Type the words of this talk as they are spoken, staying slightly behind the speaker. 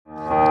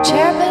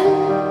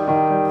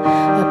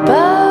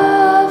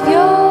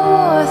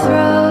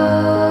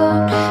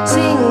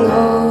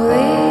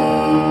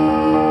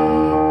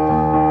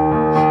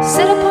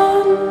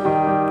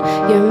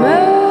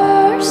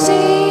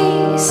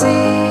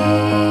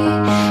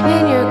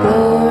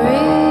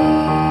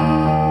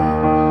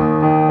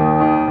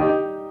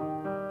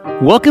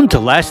Welcome to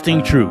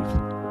Lasting Truth,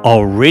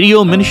 a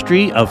radio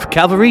ministry of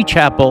Calvary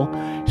Chapel,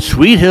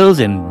 Sweet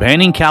Hills in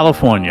Banning,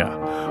 California,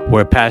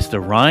 where Pastor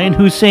Ryan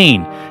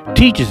Hussein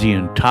teaches the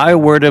entire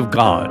Word of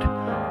God,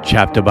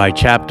 chapter by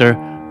chapter,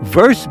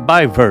 verse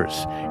by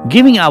verse,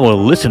 giving our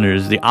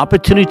listeners the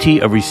opportunity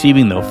of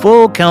receiving the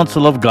full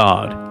counsel of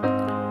God.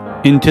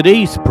 In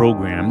today's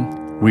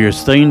program, we are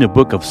studying the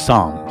book of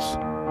Psalms,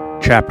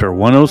 chapter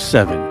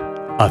 107,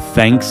 A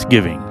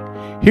Thanksgiving.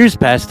 Here's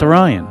Pastor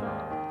Ryan.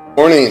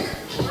 Morning.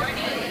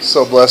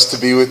 So blessed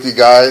to be with you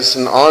guys,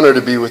 an honor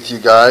to be with you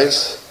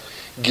guys,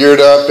 geared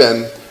up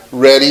and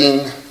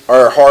readying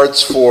our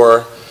hearts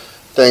for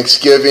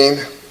Thanksgiving,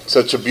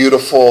 such a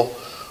beautiful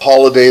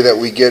holiday that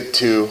we get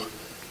to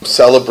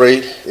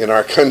celebrate in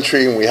our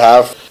country and we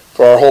have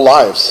for our whole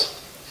lives.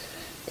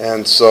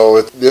 And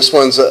so this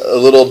one's a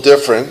little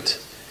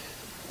different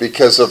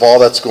because of all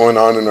that's going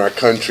on in our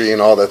country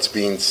and all that's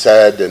being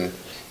said, and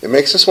it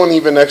makes this one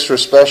even extra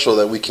special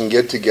that we can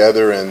get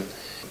together and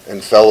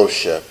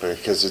fellowship,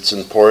 because it's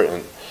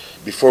important.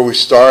 Before we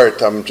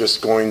start, I'm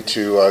just going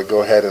to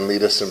go ahead and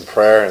lead us in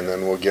prayer, and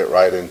then we'll get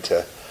right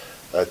into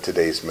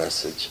today's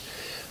message.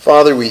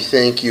 Father, we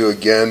thank you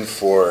again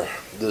for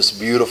this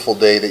beautiful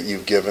day that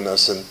you've given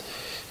us, and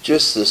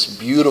just this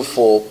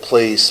beautiful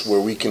place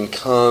where we can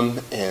come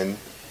and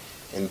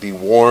be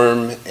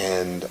warm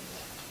and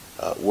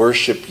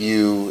worship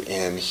you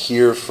and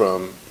hear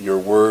from your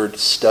word,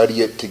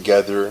 study it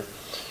together,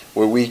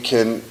 where we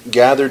can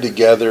gather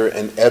together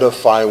and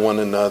edify one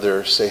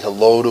another, say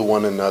hello to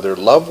one another,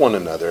 love one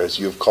another as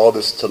you have called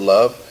us to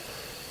love.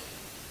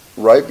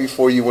 Right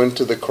before you went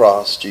to the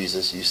cross,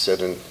 Jesus, you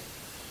said,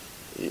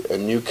 a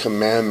new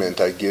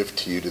commandment I give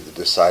to you, to the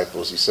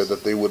disciples. You said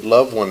that they would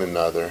love one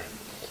another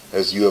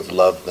as you have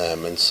loved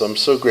them. And so I'm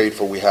so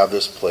grateful we have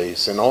this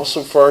place. And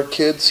also for our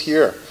kids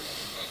here,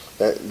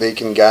 that they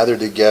can gather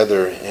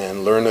together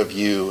and learn of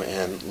you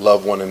and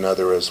love one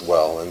another as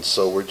well. And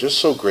so we're just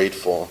so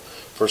grateful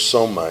for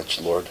so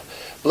much, Lord.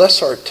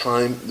 Bless our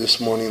time this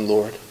morning,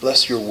 Lord.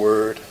 Bless your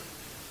word.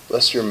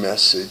 Bless your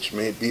message.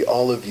 May it be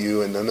all of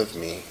you and none of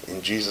me.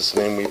 In Jesus'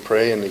 name we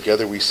pray, and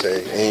together we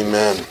say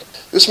amen.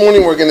 This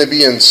morning we're going to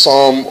be in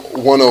Psalm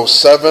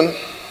 107.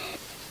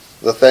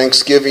 The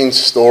Thanksgiving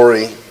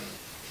story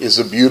is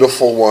a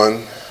beautiful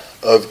one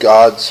of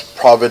God's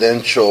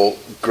providential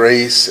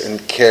grace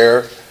and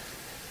care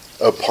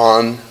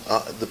upon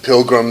the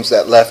pilgrims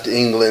that left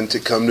England to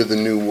come to the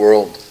New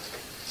World.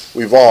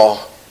 We've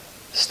all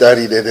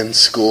studied it in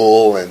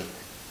school, and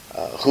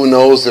who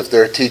knows if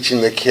they're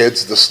teaching the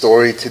kids the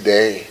story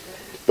today.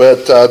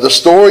 But the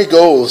story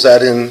goes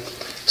that in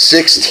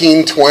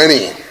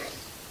 1620,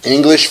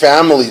 English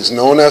families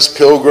known as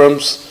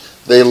pilgrims,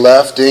 they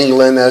left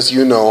England, as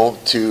you know,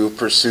 to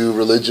pursue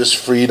religious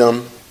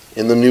freedom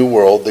in the New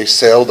World. They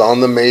sailed on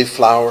the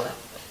Mayflower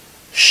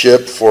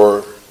ship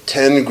for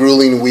 10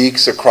 grueling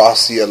weeks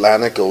across the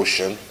Atlantic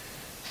Ocean.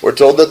 We're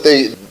told that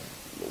they,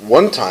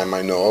 one time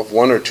I know of,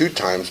 one or two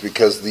times,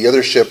 because the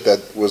other ship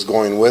that was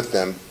going with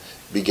them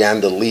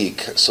began to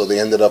leak, so they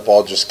ended up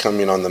all just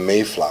coming on the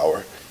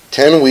Mayflower.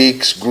 10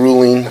 weeks,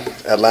 grueling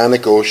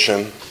Atlantic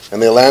Ocean,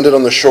 and they landed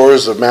on the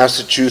shores of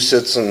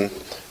Massachusetts in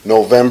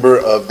November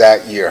of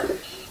that year.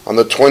 On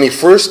the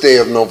 21st day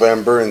of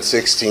November in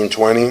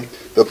 1620,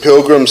 the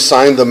Pilgrims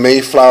signed the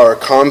Mayflower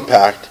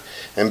Compact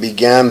and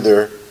began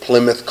their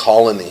Plymouth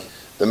colony.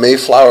 The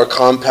Mayflower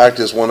Compact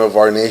is one of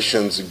our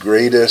nation's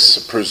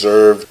greatest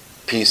preserved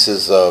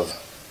pieces of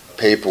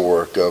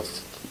paperwork, of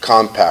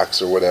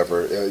compacts or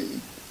whatever,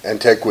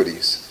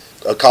 antiquities.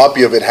 A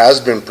copy of it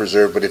has been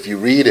preserved, but if you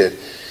read it,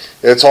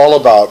 it's all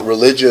about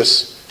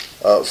religious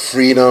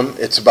freedom.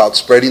 It's about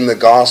spreading the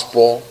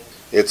gospel.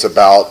 It's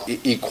about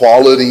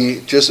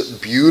equality.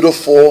 Just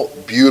beautiful,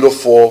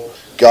 beautiful,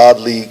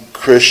 godly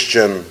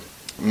Christian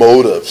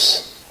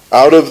motives.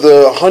 Out of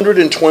the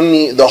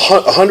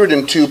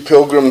 102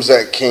 pilgrims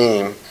that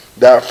came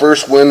that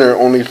first winter,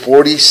 only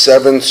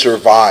 47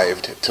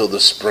 survived till the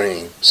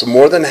spring. So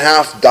more than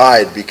half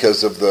died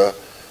because of the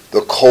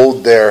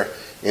cold there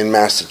in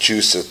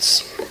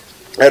Massachusetts.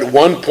 At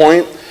one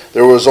point,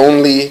 there was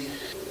only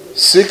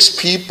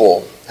 6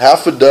 people,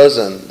 half a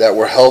dozen, that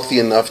were healthy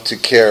enough to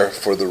care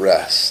for the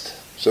rest.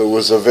 So it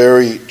was a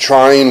very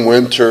trying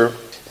winter.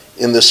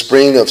 In the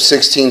spring of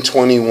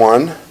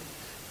 1621,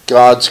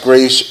 God's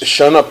grace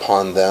shone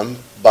upon them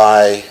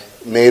by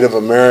Native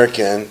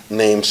American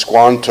named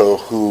Squanto,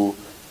 who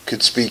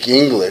could speak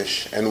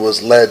English and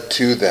was led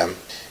to them.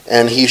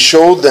 And he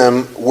showed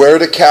them where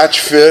to catch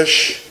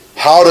fish,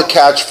 how to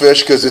catch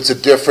fish, because it's a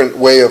different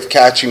way of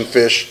catching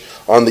fish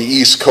on the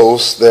East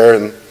Coast there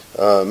in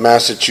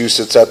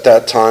Massachusetts at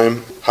that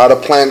time, how to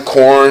plant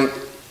corn,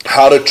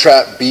 how to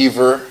trap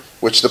beaver,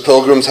 which the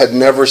pilgrims had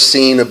never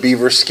seen a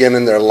beaver skin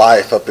in their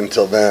life up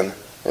until then.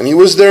 And he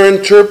was their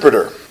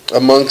interpreter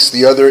amongst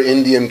the other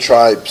Indian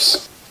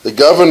tribes. The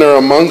governor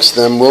amongst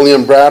them,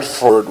 William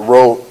Bradford,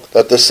 wrote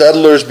that the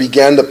settlers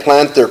began to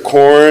plant their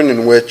corn,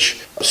 in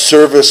which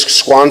Service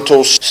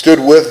Squanto stood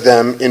with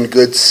them in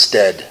good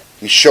stead.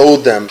 He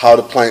showed them how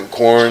to plant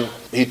corn.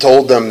 he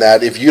told them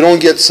that if you don't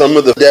get some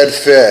of the dead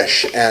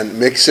fish and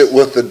mix it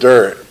with the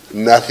dirt,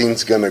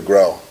 nothing's going to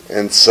grow.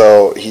 And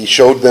so he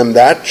showed them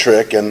that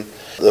trick, and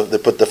they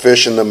put the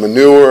fish in the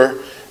manure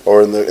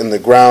or in the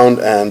ground,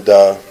 and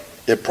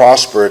it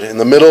prospered. In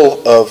the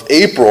middle of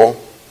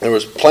April, there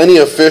was plenty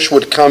of fish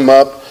would come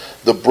up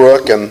the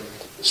brook, and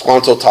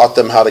Squanto taught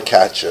them how to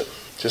catch it.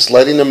 Just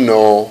letting them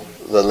know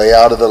the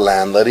layout of the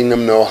land, letting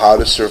them know how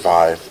to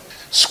survive.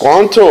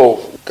 Squanto,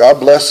 God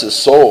bless his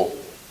soul,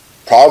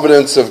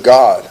 providence of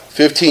God.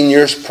 15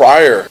 years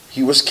prior,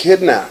 he was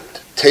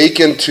kidnapped,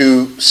 taken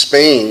to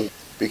Spain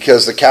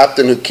because the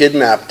captain who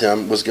kidnapped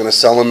him was going to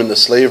sell him into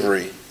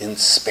slavery in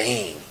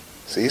Spain.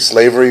 See,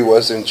 slavery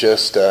wasn't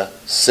just a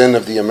sin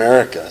of the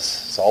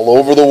Americas. It's all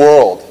over the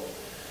world.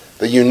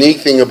 The unique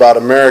thing about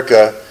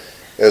America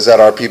is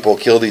that our people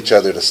killed each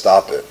other to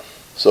stop it.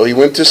 So he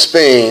went to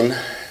Spain,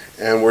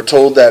 and we're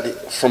told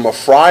that from a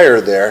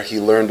friar there, he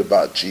learned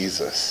about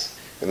Jesus.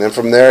 And then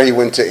from there, he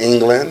went to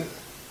England,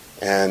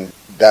 and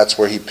that's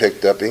where he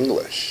picked up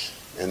English.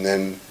 And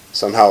then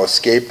somehow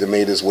escaped and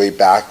made his way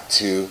back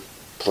to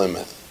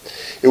Plymouth.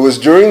 It was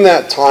during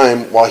that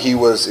time, while he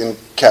was in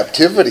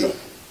captivity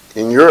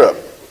in Europe,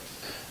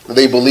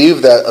 they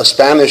believed that a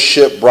Spanish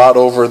ship brought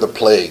over the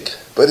plague.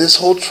 But his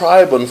whole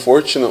tribe,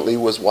 unfortunately,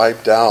 was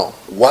wiped out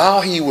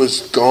while he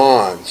was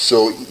gone.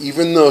 So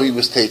even though he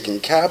was taken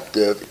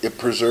captive, it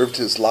preserved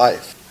his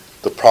life.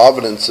 The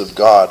providence of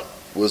God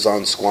was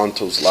on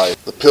Squanto's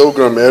life. The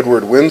pilgrim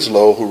Edward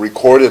Winslow, who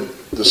recorded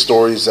the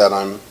stories that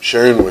I'm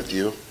sharing with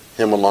you,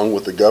 him along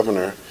with the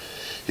governor,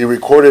 he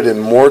recorded in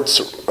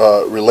Mort's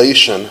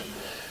relation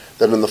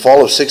that in the fall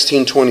of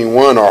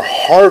 1621, our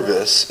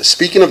harvest,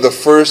 speaking of the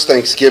first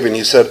Thanksgiving,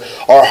 he said,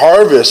 our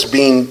harvest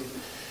being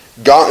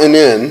gotten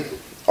in,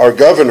 our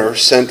governor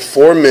sent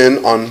 4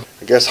 men on,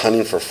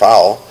 hunting for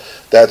fowl,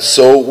 that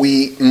so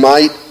we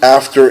might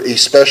after a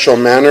special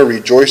manner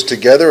rejoice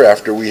together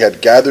after we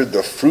had gathered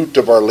the fruit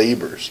of our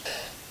labors.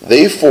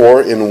 They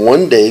 4 in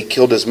one day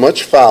killed as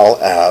much fowl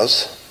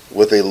as,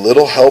 with a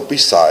little help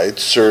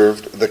besides,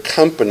 served the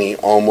company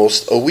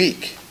almost a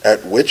week,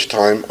 at which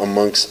time,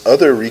 amongst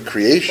other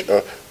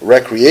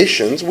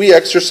recreations, we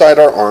exercised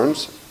our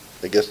arms,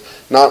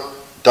 not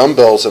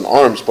dumbbells and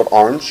arms, but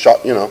arms,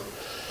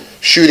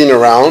 shooting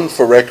around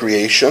for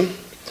recreation.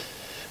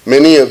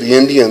 Many of the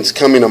Indians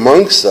coming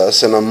amongst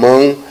us, and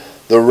among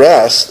the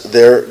rest,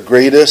 their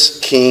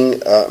greatest king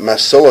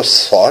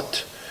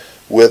Massasoit,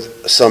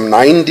 with some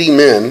 90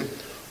 men,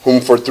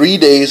 whom for 3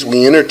 days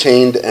we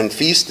entertained and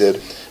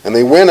feasted, and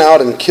they went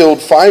out and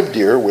killed 5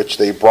 deer, which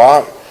they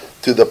brought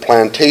to the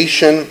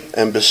plantation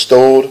and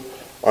bestowed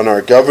on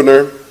our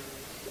governor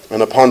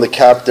and upon the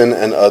captain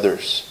and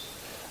others.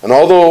 And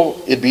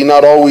although it be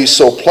not always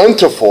so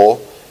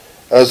plentiful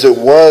as it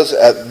was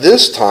at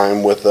this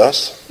time with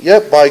us,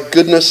 yet by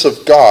goodness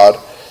of God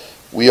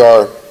we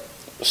are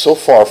so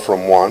far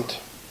from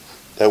want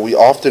that we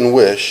often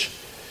wish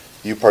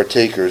you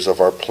partakers of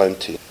our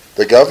plenty.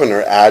 The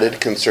governor added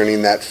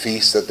concerning that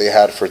feast that they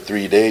had for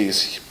 3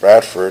 days,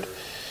 Bradford,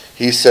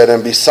 he said,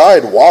 and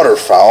beside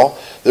waterfowl,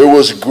 there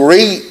was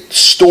great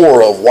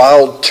store of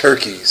wild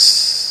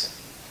turkeys,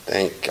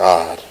 thank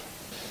God,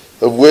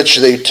 of which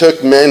they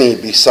took many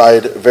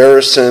beside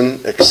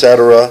venison,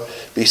 etc.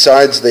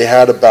 Besides, they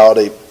had about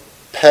a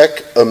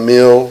peck a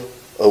meal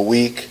a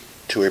week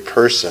to a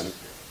person,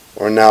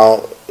 or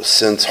now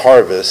since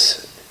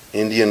harvest,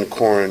 Indian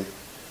corn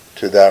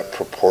to that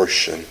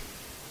proportion.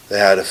 They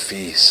had a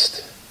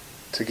feast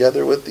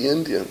together with the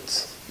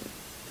Indians.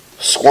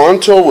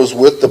 Squanto was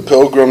with the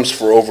Pilgrims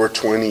for over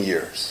 20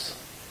 years.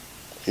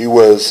 He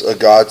was a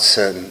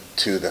godsend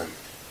to them.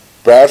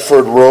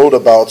 Bradford wrote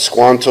about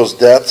Squanto's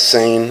death,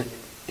 saying,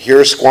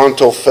 here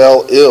Squanto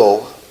fell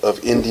ill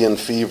of Indian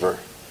fever,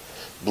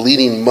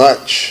 bleeding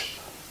much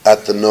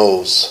at the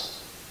nose,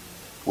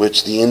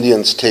 which the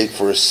Indians take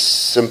for a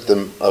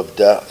symptom of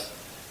death.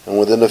 And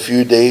within a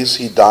few days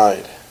he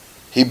died.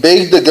 He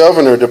begged the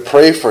governor to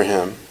pray for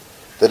him,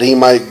 that he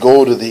might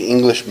go to the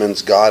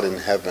Englishman's God in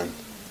heaven,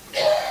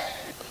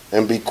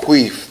 and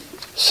bequeathed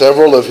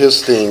several of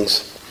his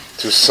things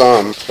to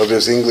some of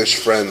his English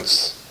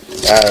friends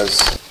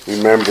as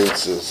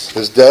remembrances.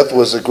 His death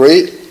was a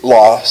great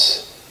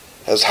loss.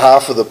 As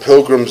half of the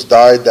Pilgrims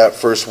died that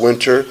first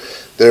winter,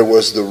 there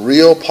was the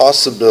real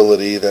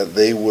possibility that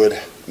they would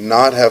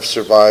not have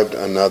survived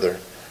another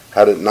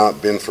had it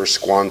not been for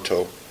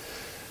Squanto.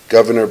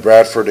 Governor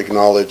Bradford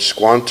acknowledged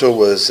Squanto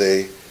was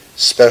a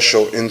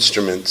special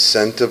instrument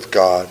sent of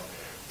God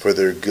for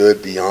their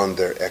good beyond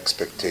their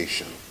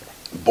expectation.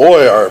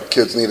 Boy, our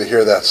kids need to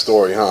hear that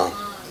story, huh?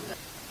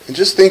 And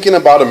just thinking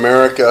about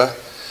America,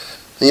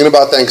 thinking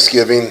about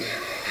Thanksgiving,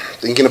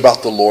 thinking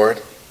about the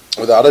Lord,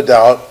 without a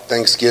doubt,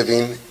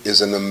 Thanksgiving is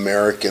an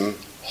American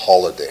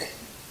holiday.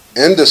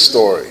 End of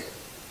story.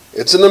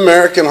 It's an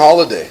American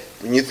holiday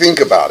when you think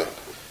about it.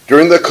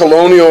 During the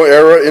colonial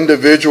era,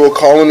 individual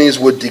colonies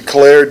would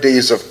declare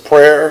days of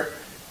prayer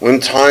when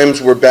times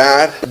were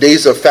bad,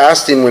 days of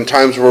fasting when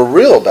times were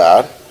real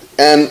bad,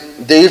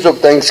 and days of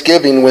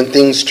Thanksgiving when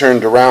things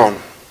turned around.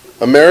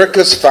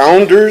 America's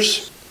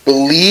founders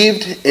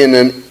believed in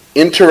an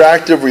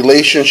interactive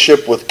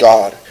relationship with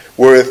God,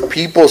 where if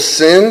people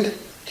sinned,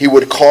 he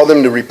would call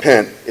them to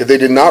repent. If they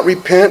did not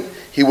repent,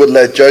 he would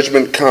let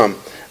judgment come.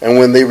 And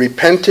when they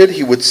repented,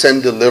 he would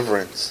send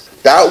deliverance.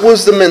 That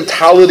was the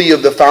mentality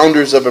of the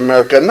founders of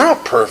America.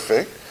 Not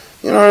perfect.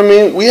 You know what I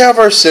mean? We have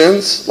our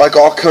sins, like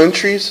all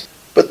countries.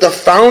 But the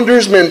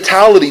founders'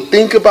 mentality,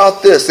 think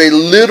about this. They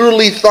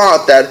literally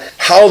thought that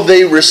how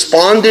they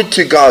responded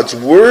to God's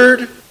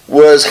word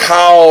was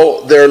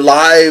how their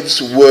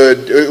lives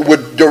would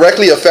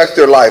directly affect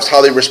their lives,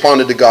 how they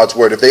responded to God's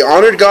word. If they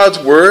honored God's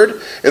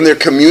word in their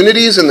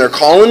communities and their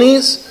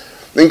colonies,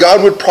 then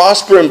God would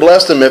prosper and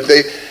bless them. If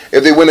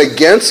they went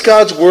against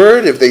God's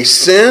word, if they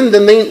sinned,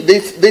 then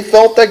they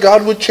felt that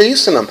God would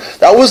chasten them.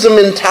 That was the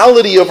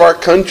mentality of our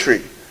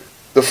country.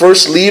 The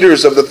first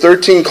leaders of the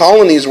 13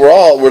 colonies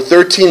were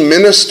 13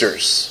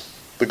 ministers.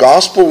 The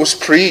gospel was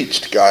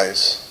preached,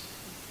 guys.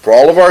 For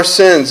all of our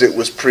sins, it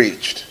was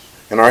preached.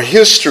 In our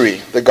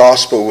history, the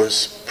gospel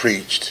was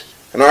preached.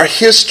 In our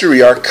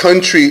history, our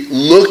country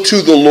looked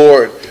to the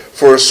Lord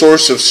for a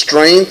source of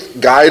strength,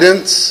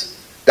 guidance.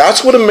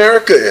 That's what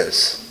America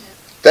is.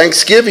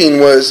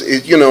 Thanksgiving was,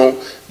 the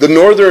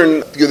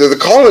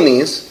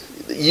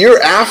colonies, the year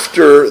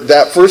after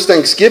that first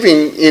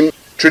Thanksgiving,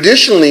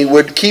 traditionally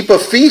would keep a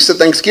feast, a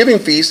Thanksgiving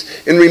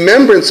feast, in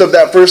remembrance of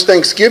that first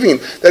Thanksgiving,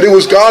 that it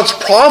was God's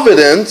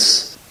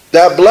providence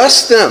that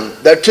blessed them,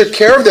 that took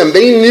care of them.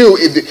 They knew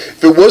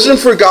if it wasn't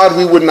for God,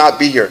 we would not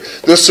be here.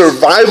 The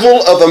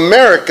survival of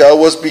America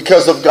was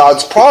because of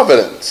God's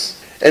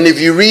providence. And if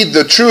you read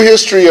the true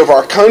history of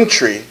our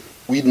country,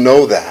 we'd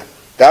know that.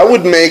 That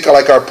would make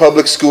like our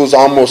public schools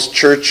almost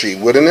churchy,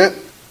 wouldn't it?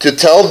 To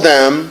tell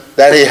them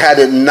that had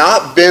it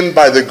not been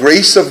by the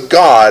grace of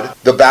God,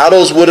 the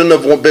battles wouldn't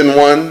have been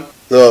won,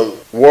 the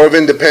War of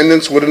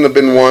Independence wouldn't have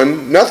been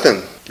won,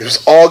 nothing. It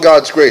was all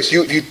God's grace.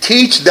 You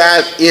teach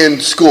that in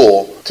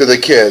school to the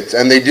kids,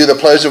 and they do the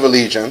Pledge of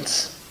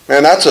Allegiance,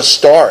 and that's a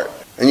start.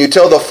 And you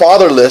tell the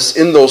fatherless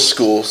in those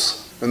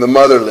schools and the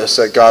motherless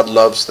that God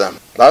loves them.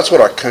 That's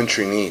what our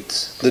country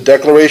needs. The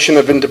Declaration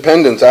of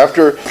Independence,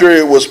 after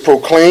it was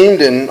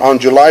proclaimed on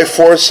July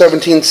 4th,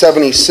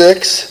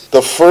 1776,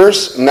 the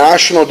first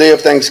National Day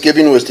of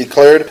Thanksgiving was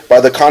declared by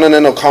the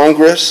Continental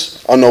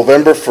Congress on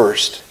November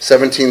 1st,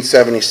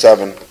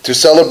 1777, to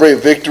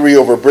celebrate victory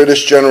over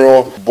British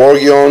General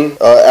Burgoyne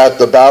at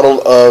the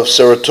Battle of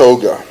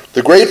Saratoga.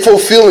 The grateful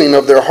feeling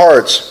of their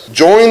hearts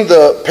joined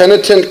the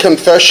penitent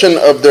confession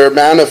of their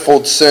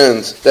manifold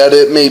sins, that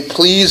it may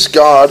please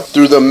God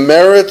through the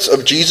merits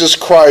of Jesus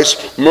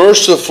Christ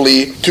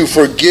mercifully to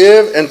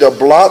forgive and to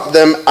blot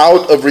them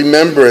out of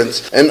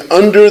remembrance, and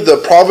under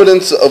the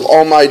providence of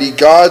Almighty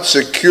God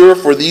secure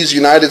for these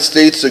United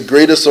States the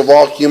greatest of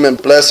all human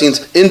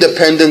blessings,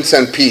 independence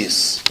and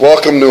peace.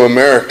 Welcome to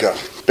America.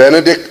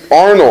 Benedict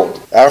Arnold.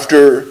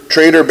 After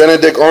traitor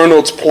Benedict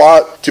Arnold's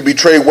plot to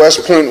betray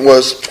West Point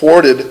was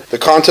thwarted, the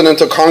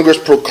Continental Congress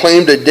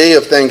proclaimed a day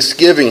of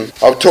thanksgiving,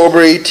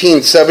 October 18,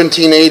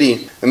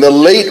 1780, and the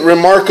late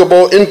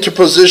remarkable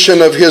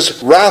interposition of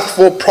his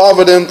wrathful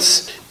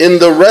providence in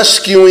the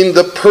rescuing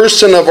the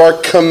person of our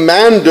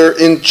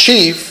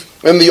commander-in-chief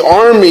and the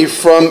army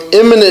from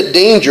imminent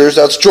dangers,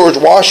 that's George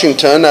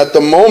Washington, at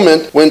the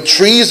moment when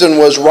treason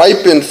was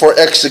ripened for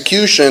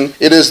execution.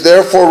 It is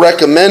therefore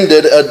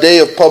recommended a day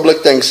of public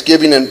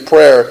thanksgiving and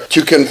prayer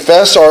to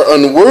confess our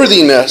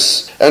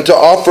unworthiness and to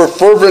offer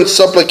fervent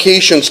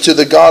supplications to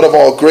the God of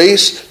all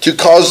grace to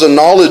cause the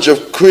knowledge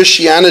of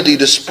Christianity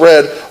to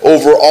spread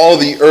over all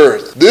the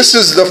earth. This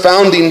is the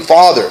founding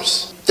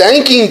fathers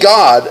thanking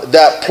God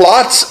that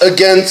plots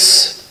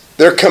against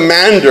their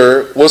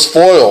commander was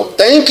foiled.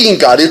 Thanking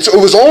God. It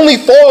was only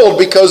foiled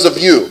because of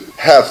you.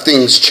 Have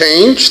things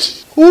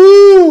changed?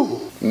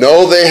 Woo!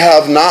 No, they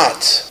have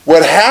not.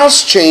 What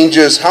has changed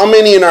is how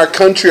many in our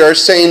country are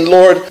saying,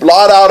 Lord,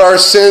 blot out our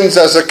sins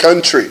as a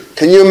country.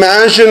 Can you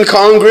imagine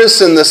Congress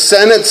and the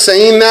Senate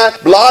saying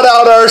that? Blot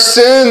out our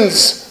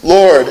sins,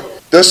 Lord.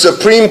 The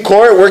Supreme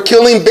Court, we're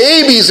killing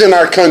babies in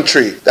our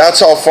country. That's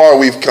how far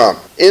we've come.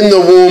 In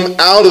the womb,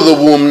 out of the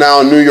womb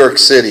now in New York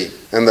City.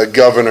 And the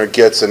governor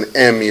gets an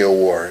Emmy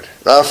Award.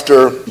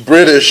 After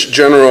British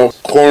General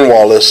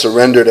Cornwallis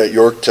surrendered at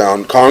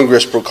Yorktown,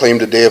 Congress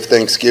proclaimed a day of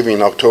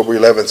thanksgiving, October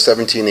 11,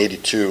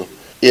 1782.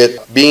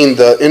 It being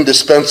the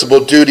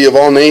indispensable duty of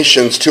all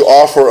nations to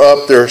offer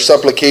up their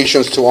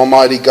supplications to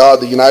Almighty God,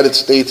 the United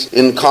States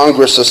in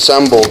Congress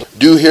assembled,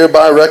 do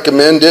hereby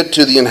recommend it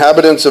to the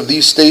inhabitants of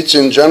these states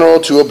in general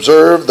to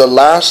observe the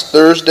last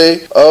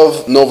Thursday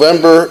of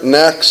November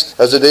next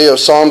as a day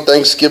of solemn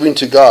thanksgiving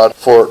to God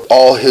for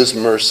all his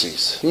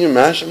mercies. Can you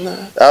imagine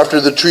that?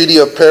 After the Treaty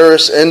of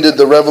Paris ended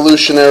the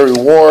Revolutionary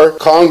War,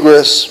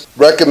 Congress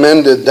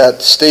recommended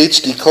that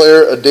states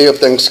declare a day of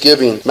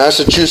thanksgiving.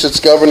 Massachusetts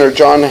Governor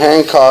John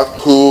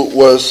Hancock, who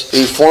was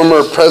a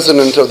former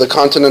president of the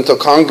Continental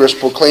Congress,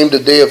 proclaimed a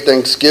day of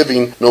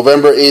thanksgiving,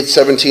 November 8,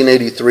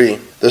 1783.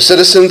 The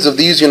citizens of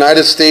these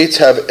United States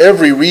have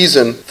every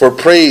reason for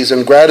praise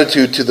and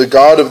gratitude to the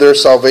God of their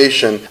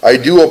salvation. I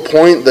do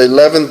appoint the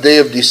 11th day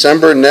of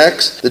December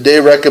next, the day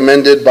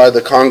recommended by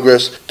the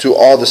Congress to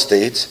all the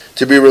states,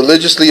 to be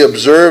religiously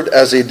observed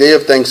as a day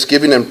of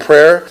thanksgiving and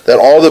prayer, that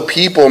all the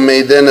people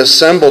may then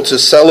assemble to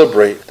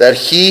celebrate that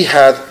he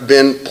hath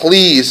been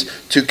pleased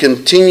to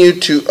continue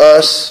to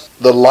us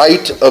the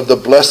light of the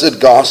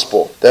blessed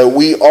gospel, that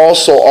we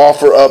also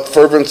offer up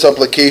fervent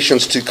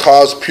supplications to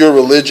cause pure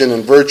religion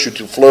and virtue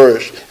to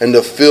flourish and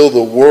to fill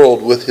the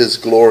world with his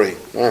glory.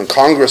 Man,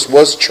 Congress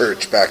was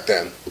church back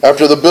then.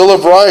 After the Bill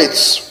of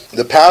Rights,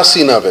 the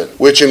passing of it,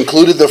 which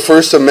included the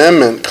First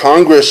Amendment,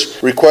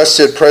 Congress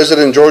requested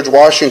President George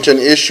Washington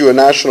issue a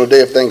national day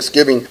of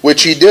thanksgiving,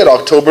 which he did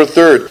October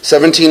 3rd,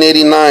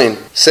 1789,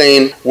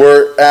 saying,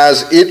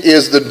 "Whereas it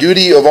is the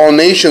duty of all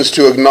nations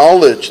to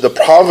acknowledge the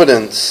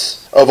providence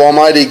of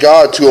Almighty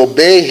God, to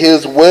obey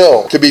his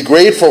will, to be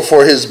grateful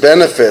for his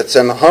benefits,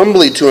 and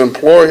humbly to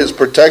implore his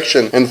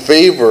protection and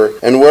favor.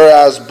 And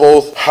whereas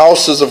both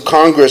houses of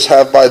Congress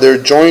have by their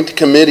joint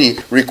committee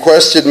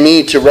requested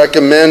me to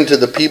recommend to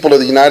the people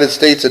of the United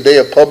States a day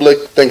of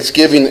public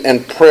thanksgiving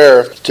and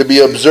prayer, to be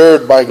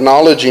observed by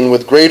acknowledging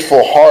with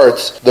grateful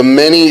hearts the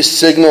many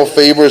signal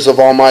favors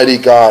of Almighty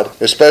God,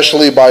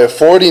 especially by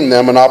affording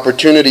them an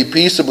opportunity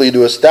peaceably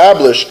to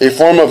establish a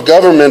form of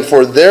government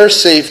for their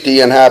safety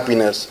and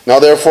happiness. Now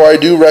therefore I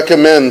do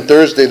recommend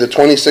Thursday, the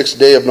 26th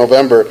day of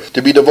November,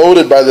 to be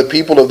devoted by the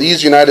people of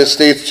these United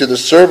States to the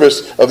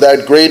service of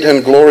that great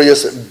and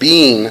glorious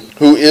being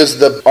who is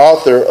the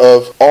author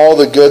of all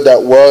the good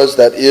that was,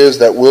 that is,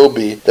 that will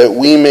be, that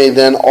we may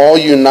then all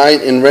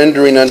unite in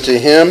rendering unto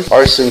him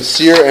our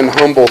sincere and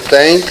humble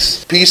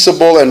thanks,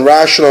 peaceable and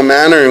rational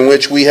manner in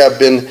which we have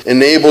been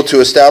enabled to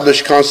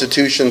establish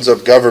constitutions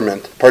of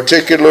government,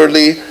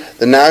 particularly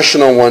the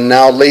national one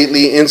now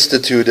lately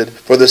instituted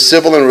for the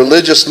civil and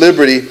religious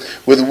liberty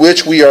with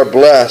which we are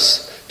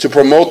blessed, to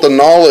promote the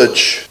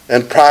knowledge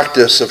and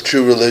practice of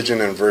true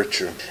religion and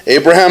virtue."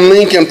 Abraham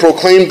Lincoln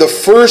proclaimed the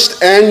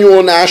first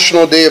annual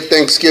National Day of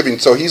Thanksgiving,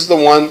 so he's the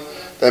one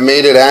that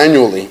made it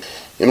annually.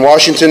 In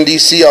Washington,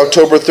 D.C.,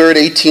 October 3rd,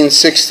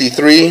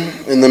 1863,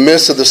 in the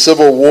midst of the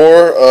Civil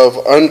War of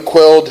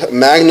unquelled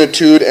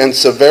magnitude and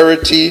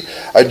severity,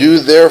 I do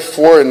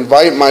therefore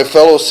invite my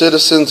fellow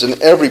citizens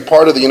in every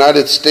part of the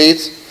United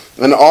States,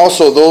 and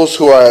also those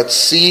who are at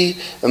sea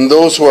and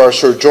those who are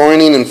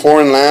sojourning in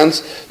foreign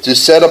lands, to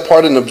set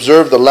apart and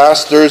observe the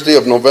last Thursday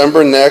of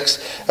November next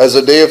as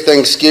a day of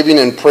thanksgiving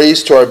and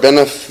praise to our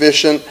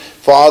beneficent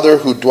Father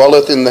who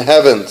dwelleth in the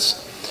heavens.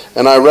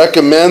 And I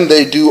recommend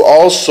they do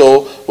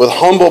also with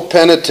humble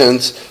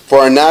penitence for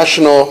our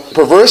national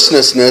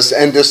perverseness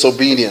and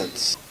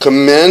disobedience.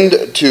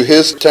 Commend to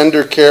his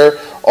tender care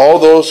all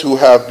those who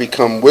have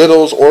become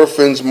widows,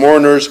 orphans,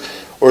 mourners,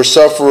 or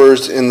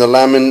sufferers in the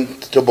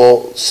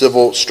lamentable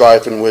civil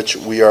strife in which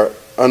we are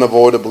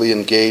unavoidably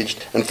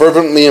engaged, and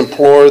fervently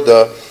implore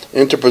the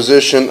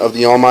interposition of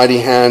the Almighty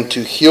hand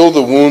to heal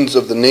the wounds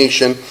of the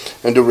nation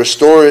and to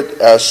restore it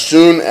as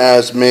soon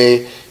as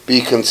may be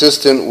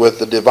consistent with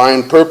the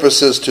divine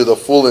purposes to the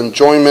full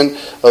enjoyment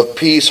of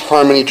peace,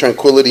 harmony,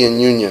 tranquility,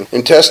 and union.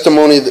 In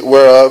testimony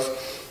whereof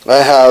I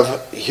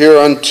have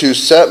hereunto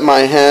set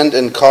my hand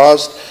and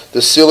caused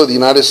the seal of the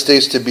United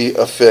States to be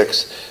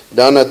affixed.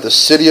 Done at the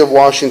city of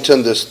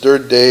Washington this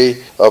 3rd day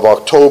of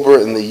October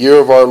in the year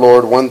of our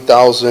Lord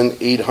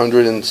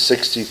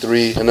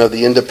 1863, and of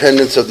the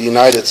independence of the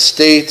United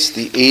States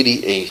the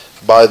 88th,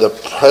 by the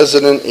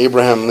President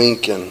Abraham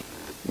Lincoln.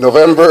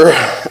 November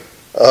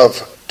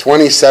of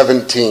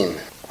 2017.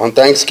 On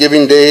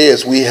Thanksgiving Day,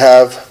 as we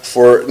have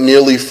for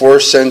nearly 4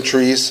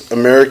 centuries,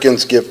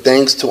 Americans give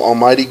thanks to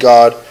Almighty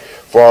God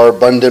for our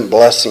abundant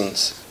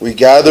blessings. We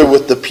gather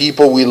with the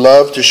people we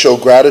love to show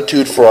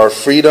gratitude for our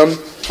freedom,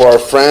 for our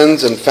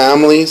friends and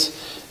families,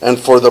 and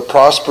for the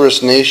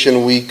prosperous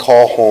nation we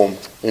call home.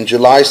 In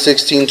July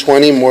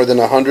 1620, more than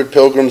 100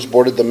 pilgrims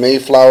boarded the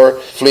Mayflower,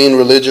 fleeing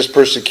religious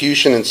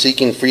persecution and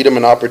seeking freedom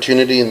and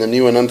opportunity in the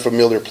new and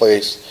unfamiliar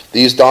place.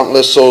 These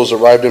dauntless souls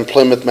arrived in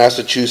Plymouth,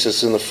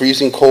 Massachusetts in the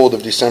freezing cold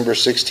of December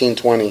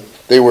 1620.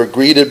 They were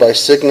greeted by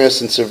sickness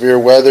and severe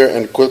weather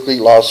and quickly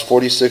lost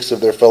 46 of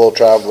their fellow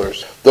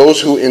travelers. Those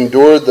who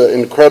endured the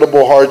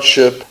incredible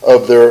hardship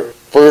of their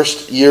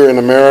first year in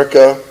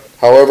America,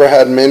 however,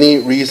 had many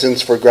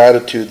reasons for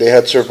gratitude. They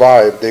had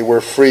survived, they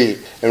were free,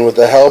 and with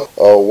the help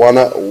of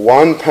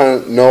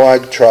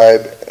Wampanoag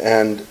tribe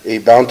and a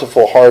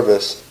bountiful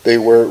harvest, they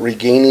were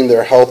regaining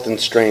their health and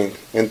strength.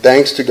 And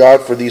thanks to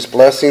God for these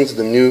blessings,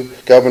 the new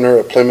governor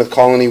of Plymouth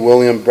Colony,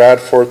 William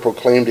Bradford,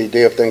 proclaimed a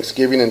day of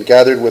thanksgiving and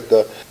gathered with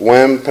the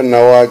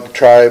Wampanoag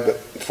tribe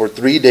for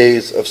 3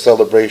 days of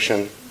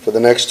celebration. For the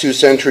next 2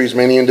 centuries,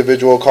 many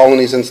individual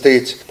colonies and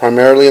states,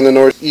 primarily in the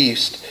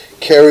Northeast,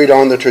 carried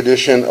on the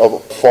tradition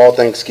of fall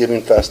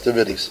Thanksgiving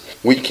festivities.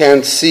 We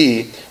can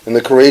see in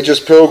the courageous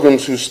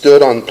pilgrims who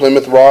stood on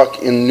Plymouth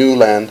Rock in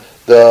Newland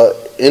the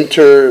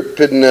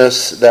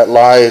interpidness that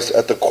lies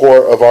at the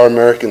core of our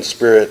American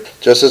spirit.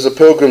 Just as the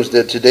Pilgrims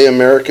did, today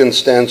Americans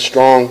stand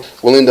strong,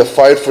 willing to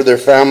fight for their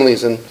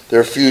families and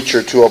their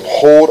future, to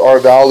uphold our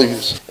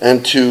values,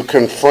 and to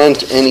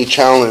confront any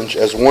challenge.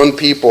 As one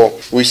people,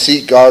 we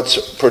seek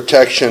God's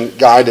protection,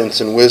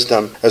 guidance, and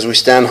wisdom as we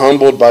stand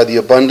humbled by the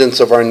abundance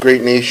of our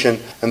great nation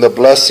and the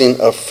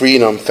blessing of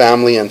freedom,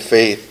 family, and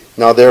faith.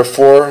 Now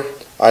therefore,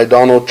 I,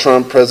 Donald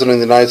Trump, President of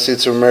the United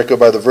States of America,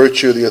 by the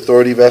virtue of the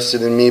authority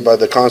vested in me by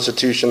the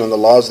Constitution and the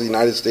laws of the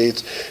United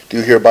States,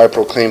 do hereby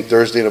proclaim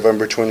Thursday,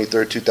 November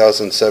 23rd,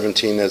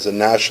 2017 as a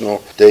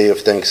National Day of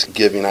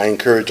Thanksgiving. I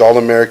encourage all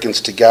Americans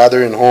to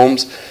gather in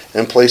homes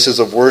and places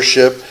of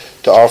worship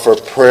to offer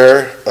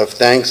prayer of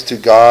thanks to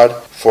God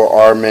for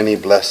our many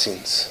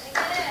blessings.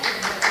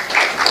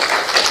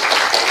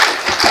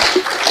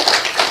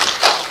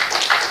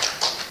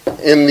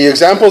 In the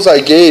examples I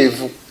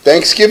gave,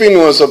 Thanksgiving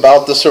was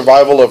about the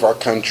survival of our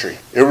country.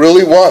 It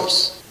really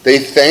was. They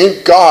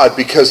thanked God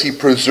because He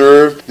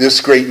preserved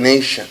this great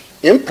nation.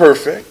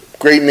 Imperfect,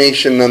 great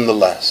nation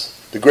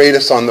nonetheless. The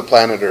greatest on the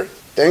planet Earth.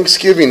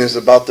 Thanksgiving is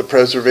about the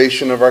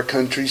preservation of our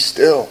country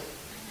still.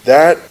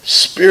 That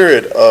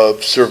spirit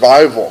of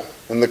survival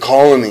in the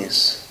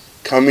colonies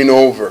coming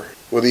over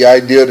with the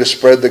idea to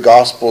spread the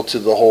gospel to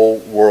the whole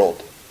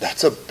world.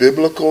 That's a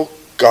biblical,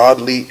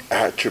 godly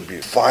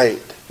attribute.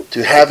 Fight.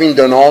 To having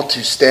done all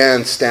to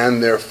stand,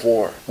 stand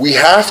therefore. We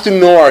have to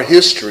know our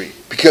history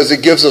because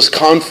it gives us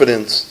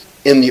confidence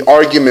in the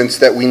arguments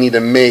that we need to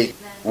make.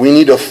 We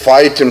need to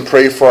fight and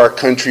pray for our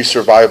country's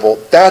survival.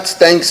 That's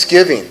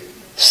Thanksgiving.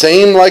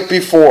 Same like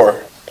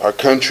before. Our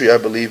country, I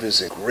believe,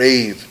 is in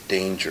grave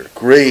danger,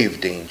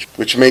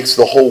 which makes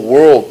the whole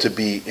world to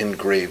be in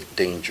grave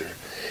danger.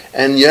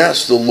 And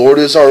yes, the Lord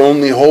is our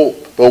only hope.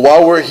 But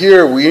while we're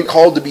here, we are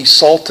called to be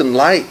salt and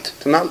light,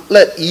 to not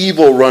let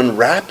evil run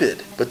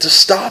rapid, but to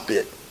stop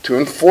it, to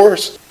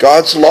enforce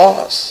God's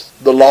laws,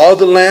 the law of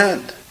the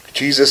land.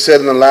 Jesus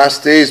said in the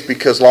last days,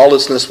 because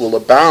lawlessness will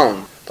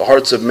abound, the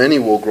hearts of many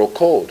will grow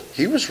cold.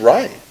 He was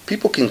right.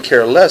 People can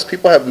care less.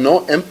 People have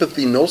no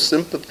empathy, no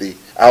sympathy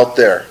out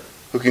there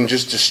who can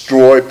just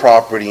destroy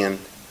property and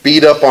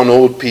beat up on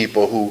old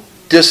people who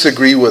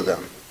disagree with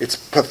them. It's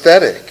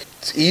pathetic.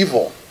 It's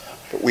evil.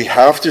 But we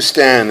have to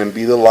stand and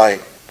be the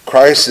light.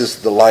 Christ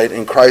is the light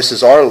and Christ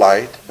is our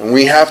light. And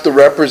we have to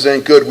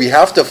represent good. We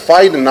have to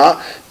fight and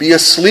not be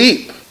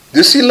asleep.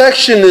 This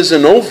election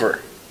isn't over.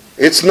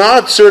 It's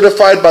not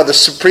certified by the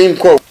Supreme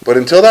Court. But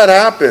until that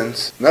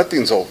happens,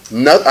 nothing's over.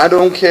 I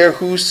don't care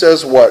who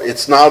says what.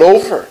 It's not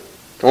over.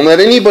 Don't let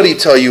anybody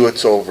tell you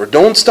it's over.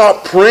 Don't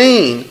stop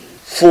praying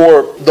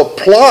for the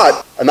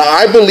plot. And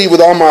I believe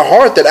with all my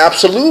heart that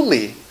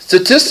absolutely,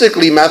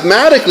 statistically,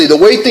 mathematically, the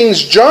way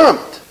things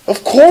jumped,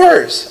 of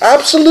course,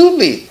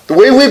 absolutely. The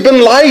way we've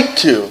been lied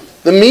to,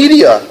 the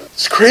media,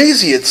 it's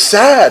crazy, it's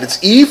sad,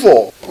 it's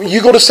evil.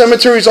 You go to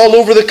cemeteries all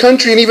over the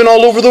country and even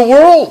all over the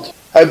world.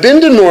 I've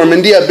been to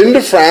Normandy, I've been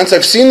to France,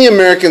 I've seen the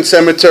American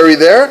cemetery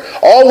there.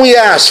 All we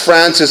ask,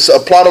 France, is a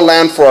plot of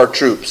land for our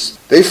troops.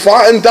 They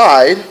fought and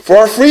died for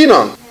our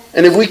freedom.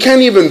 And if we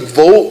can't even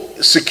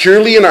vote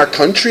securely in our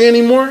country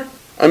anymore,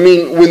 I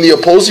mean, when the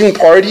opposing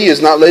party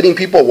is not letting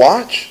people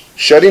watch,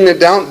 shutting it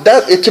down,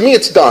 to me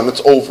it's done,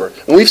 it's over.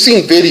 And we've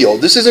seen video.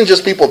 This isn't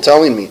just people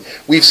telling me.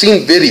 We've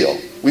seen video.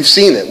 We've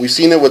seen it. We've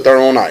seen it with our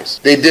own eyes.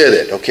 They did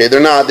it, okay?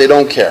 They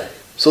don't care.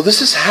 So this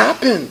has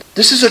happened.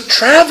 This is a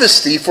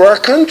travesty for our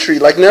country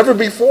like never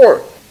before.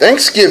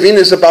 Thanksgiving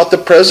is about the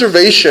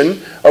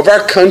preservation of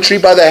our country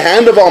by the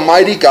hand of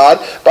Almighty God,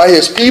 by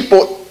His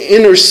people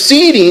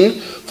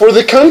interceding for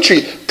the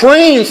country,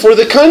 praying for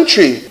the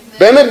country.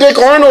 Benedict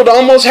Arnold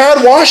almost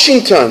had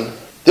Washington.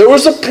 There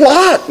was a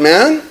plot,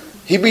 man.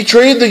 He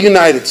betrayed the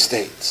United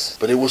States,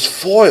 but it was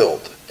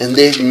foiled. And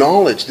they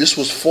acknowledged this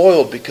was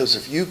foiled because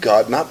of you,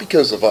 God, not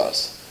because of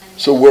us.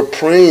 So we're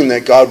praying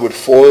that God would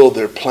foil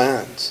their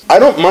plans. I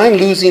don't mind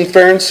losing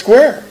fair and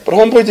square, but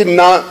Homeboy did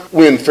not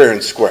win fair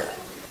and square.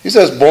 He's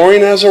as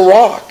boring as a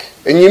rock.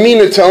 And you mean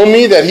to tell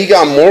me that he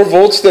got more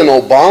votes than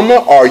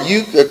Obama? Are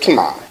you? Come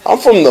on. I'm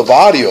from the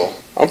barrio.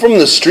 I'm from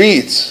the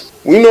streets.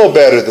 We know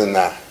better than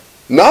that.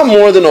 Not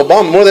more than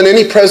Obama, more than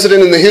any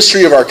president in the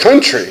history of our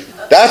country.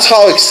 That's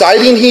how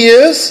exciting he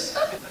is.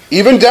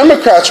 Even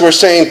Democrats were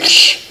saying,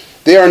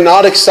 they are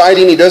not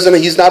exciting.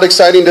 He's not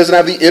exciting. Doesn't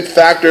have the it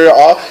factor.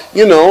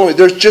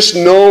 There's just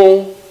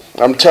no.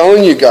 I'm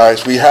telling you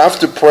guys, we have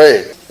to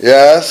pray.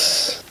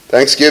 Yes,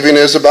 Thanksgiving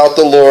is about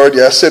the Lord.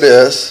 Yes, it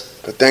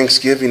is. But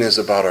Thanksgiving is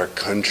about our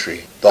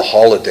country. The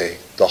holiday.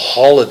 The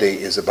holiday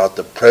is about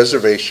the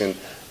preservation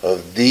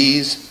of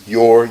these,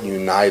 your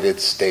United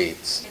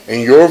States.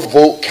 And your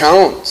vote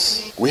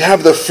counts. We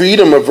have the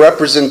freedom of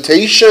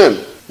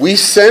representation. We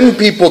send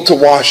people to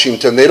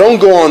Washington. They don't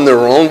go on their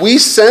own. We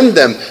send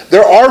them.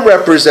 There are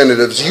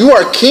representatives. You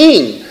are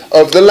king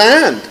of the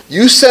land.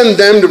 You send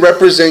them to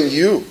represent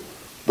you.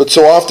 But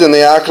so often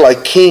they act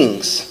like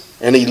kings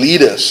and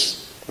elitists.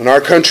 In our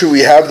country,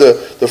 we have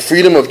the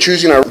freedom of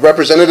choosing our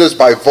representatives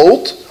by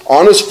vote,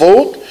 honest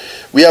vote.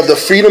 We have the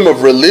freedom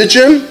of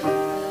religion,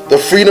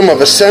 the freedom of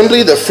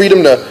assembly, the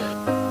freedom to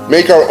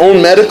make our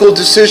own medical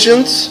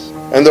decisions,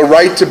 and the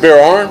right to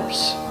bear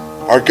arms.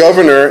 Our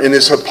governor, in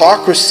his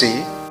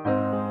hypocrisy.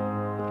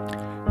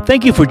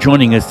 Thank you for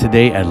joining us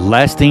today at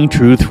Lasting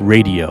Truth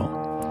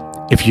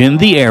Radio. If you're in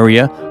the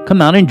area,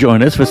 come out and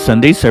join us for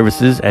Sunday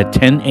services at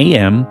 10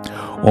 a.m.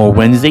 or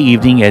Wednesday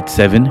evening at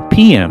 7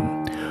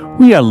 p.m.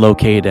 We are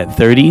located at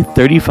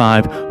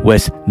 3035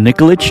 West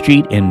Nicollet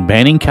Street in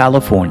Banning,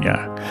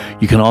 California.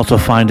 You can also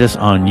find us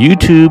on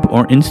YouTube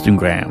or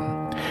Instagram.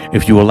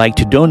 If you would like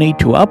to donate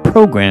to our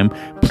program,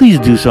 please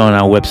do so on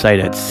our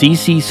website at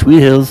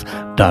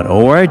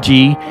ccsweethills.org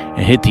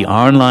and hit the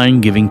online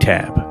giving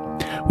tab.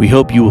 We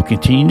hope you will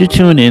continue to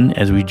tune in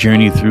as we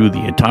journey through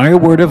the entire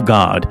Word of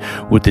God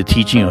with the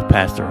teaching of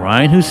Pastor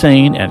Ryan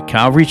Hussein at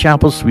Calvary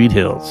Chapel, Sweet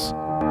Hills.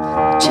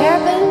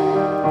 Cherubim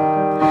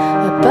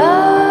above